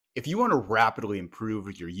If you want to rapidly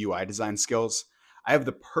improve your UI design skills, I have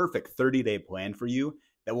the perfect 30-day plan for you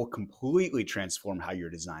that will completely transform how your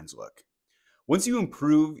designs look. Once you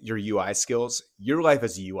improve your UI skills, your life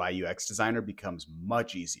as a UI UX designer becomes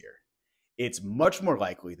much easier. It's much more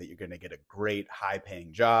likely that you're going to get a great high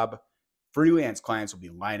paying job. Freelance clients will be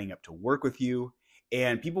lining up to work with you,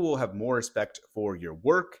 and people will have more respect for your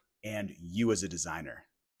work and you as a designer.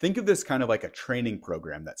 Think of this kind of like a training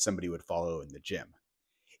program that somebody would follow in the gym.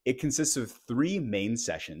 It consists of three main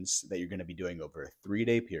sessions that you're going to be doing over a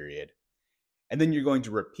 3-day period. And then you're going to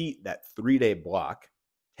repeat that 3-day block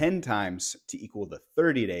 10 times to equal the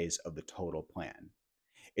 30 days of the total plan.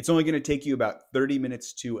 It's only going to take you about 30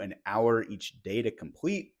 minutes to an hour each day to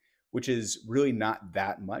complete, which is really not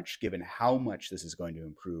that much given how much this is going to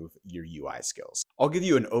improve your UI skills. I'll give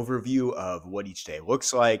you an overview of what each day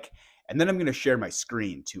looks like, and then I'm going to share my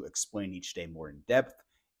screen to explain each day more in depth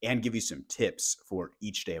and give you some tips for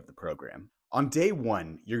each day of the program. On day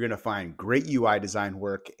one, you're going to find great UI design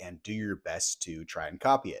work and do your best to try and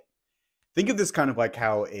copy it. Think of this kind of like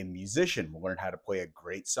how a musician will learn how to play a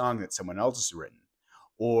great song that someone else has written,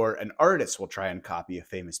 or an artist will try and copy a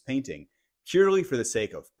famous painting purely for the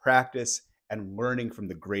sake of practice and learning from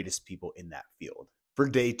the greatest people in that field. For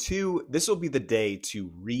day two, this will be the day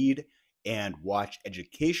to read and watch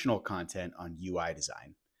educational content on UI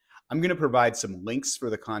design. I'm going to provide some links for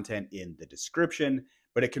the content in the description,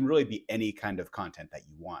 but it can really be any kind of content that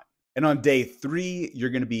you want. And on day three, you're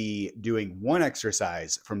going to be doing one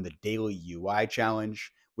exercise from the Daily UI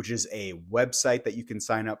Challenge, which is a website that you can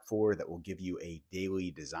sign up for that will give you a daily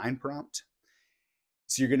design prompt.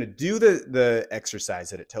 So you're going to do the exercise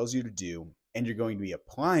that it tells you to do, and you're going to be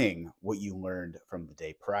applying what you learned from the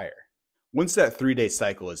day prior. Once that 3-day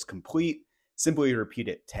cycle is complete, simply repeat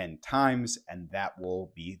it 10 times, and that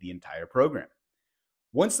will be the entire program.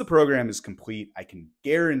 Once the program is complete, I can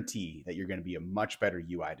guarantee that you're going to be a much better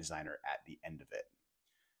UI designer at the end of it.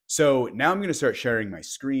 So now I'm going to start sharing my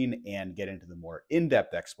screen and get into the more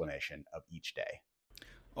in-depth explanation of each day.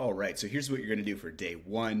 All right, so here's what you're going to do for day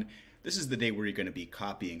one. This is the day where you're going to be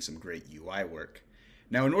copying some great UI work.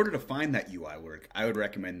 Now, in order to find that UI work, I would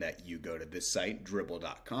recommend that you go to this site,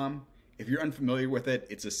 Dribbble.com. If you're unfamiliar with it,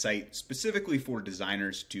 it's a site specifically for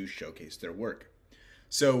designers to showcase their work.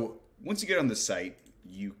 So once you get on the site,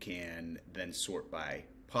 you can then sort by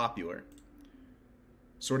popular.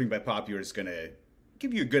 Sorting by popular is going to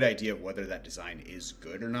give you a good idea of whether that design is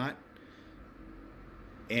good or not.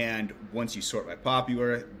 And once you sort by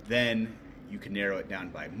popular, then you can narrow it down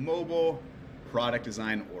by mobile, product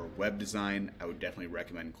design, or web design. I would definitely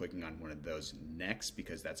recommend clicking on one of those next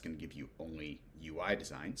because that's going to give you only UI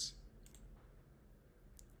designs.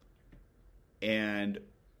 And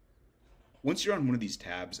once you're on one of these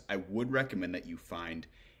tabs, I would recommend that you find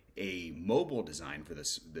a mobile design for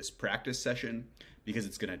this practice session because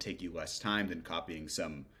it's going to take you less time than copying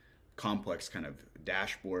some complex kind of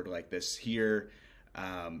dashboard like this here,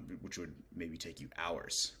 which would maybe take you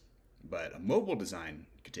hours. But a mobile design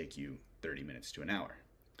could take you 30 minutes to an hour.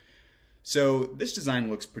 So this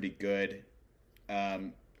design looks pretty good,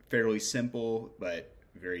 fairly simple, but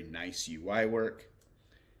very nice UI work.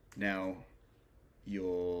 Now,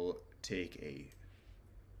 you'll take a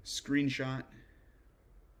screenshot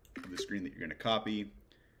of the screen that you're going to copy.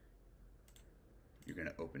 You're going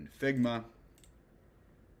to open Figma.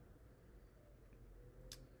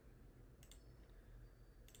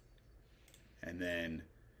 And then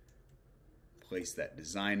place that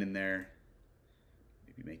design in there.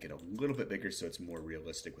 Maybe make it a little bit bigger so it's more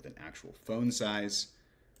realistic with an actual phone size.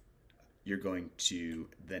 You're going to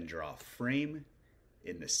then draw a frame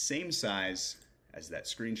in the same size as that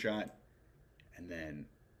screenshot, and then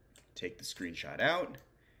take the screenshot out,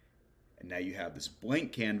 and now you have this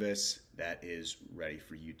blank canvas that is ready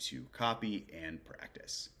for you to copy and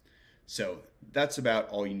practice. So that's about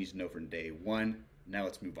all you need to know for day one. Now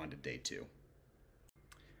let's move on to day two.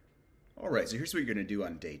 All right, so here's what you're going to do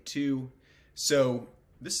on day two. So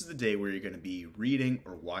this is the day where you're going to be reading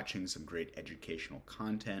or watching some great educational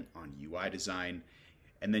content on UI design,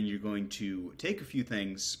 and then you're going to take a few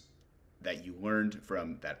things that you learned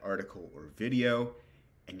from that article or video,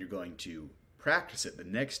 and you're going to practice it the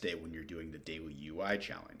next day when you're doing the daily UI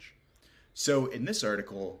challenge. So in this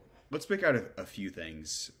article, let's pick out a few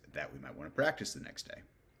things that we might want to practice the next day.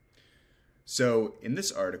 So in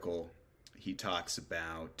this article, he talks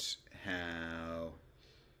about how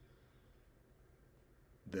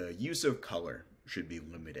the use of color should be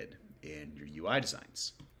limited in your UI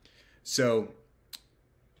designs. So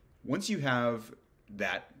once you have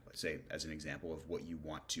that, let's say as an example of what you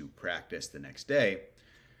want to practice the next day,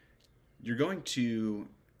 you're going to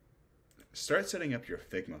start setting up your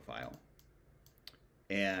Figma file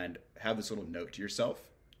and have this little note to yourself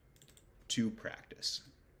to practice.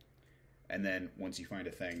 And then once you find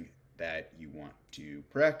a thing that you want to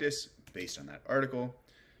practice based on that article,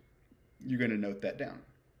 you're going to note that down.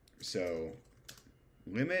 So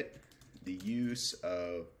limit the use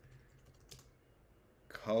of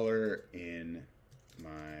color in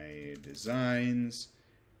my designs,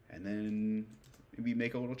 and then maybe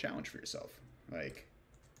make a little challenge for yourself. Like,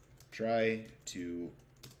 try to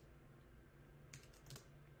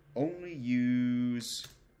only use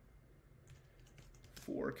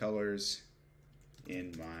 4 colors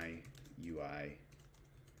in my UI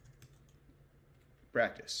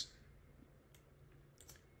practice.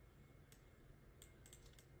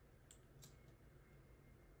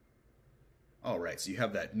 All right, so you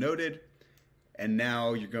have that noted, and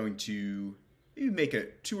now you're going to maybe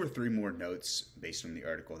make 2 or 3 more notes based on the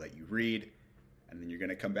article that you read, and then you're going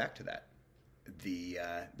to come back to that the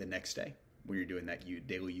next day when you're doing that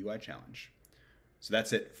daily UI challenge. So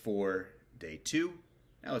that's it for day 2.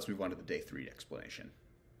 Now let's move on to the day 3 explanation.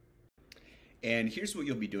 And here's what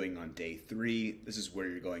you'll be doing on day 3. This is where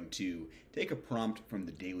you're going to take a prompt from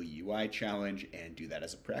the daily UI challenge and do that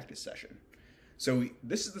as a practice session. So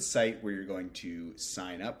this is the site where you're going to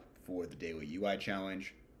sign up for the daily UI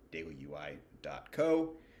challenge,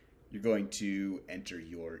 dailyui.co. You're going to enter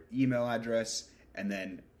your email address and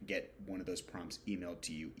then get one of those prompts emailed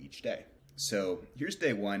to you each day. So here's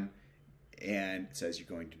day 1, and it says you're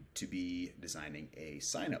going to be designing a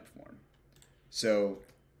sign-up form. So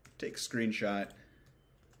take a screenshot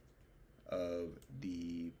of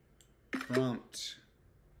the prompt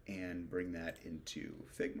and bring that into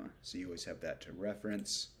Figma. So you always have that to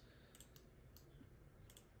reference.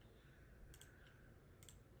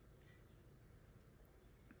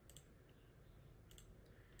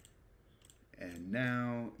 And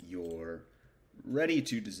now you're ready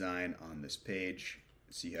to design on this page.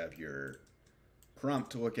 So you have your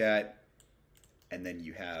prompt to look at, and then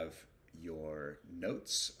you have your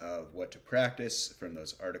notes of what to practice from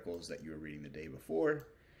those articles that you were reading the day before.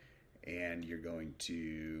 And you're going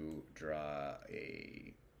to draw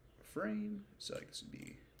a frame, so like this would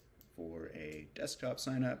be for a desktop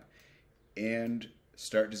sign up, and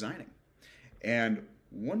start designing. And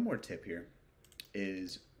one more tip here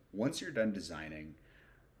is, once you're done designing,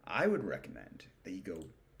 I would recommend that you go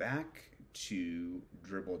back to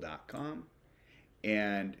dribbble.com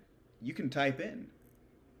and you can type in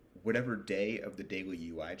whatever day of the daily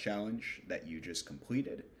UI challenge that you just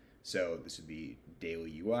completed. So this would be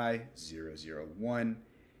daily UI 001,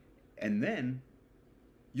 and then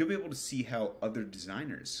you'll be able to see how other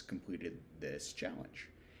designers completed this challenge.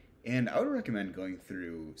 And I would recommend going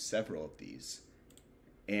through several of these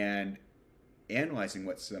and analyzing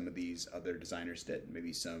what some of these other designers did.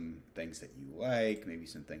 Maybe some things that you like, maybe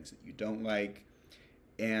some things that you don't like,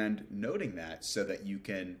 and noting that so that you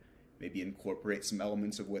can maybe incorporate some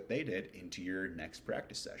elements of what they did into your next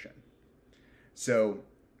practice session. So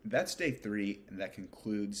that's day 3, and that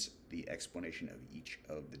concludes the explanation of each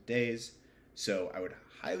of the days. So I would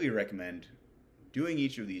highly recommend doing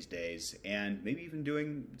each of these days and maybe even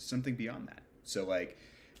doing something beyond that. So like,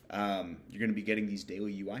 you're going to be getting these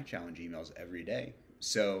daily UI challenge emails every day.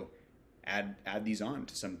 So add these on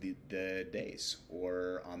to some of the days,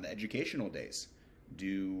 or on the educational days,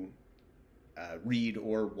 do read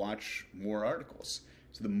or watch more articles.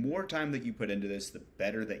 So the more time that you put into this, the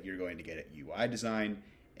better that you're going to get at UI design,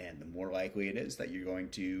 and the more likely it is that you're going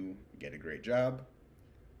to get a great job,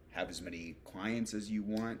 have as many clients as you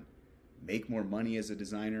want, make more money as a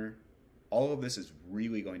designer. All of this is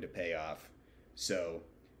really going to pay off. So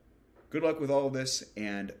good luck with all of this,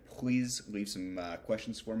 and please leave some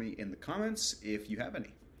questions for me in the comments if you have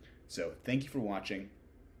any. So thank you for watching,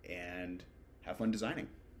 and have fun designing.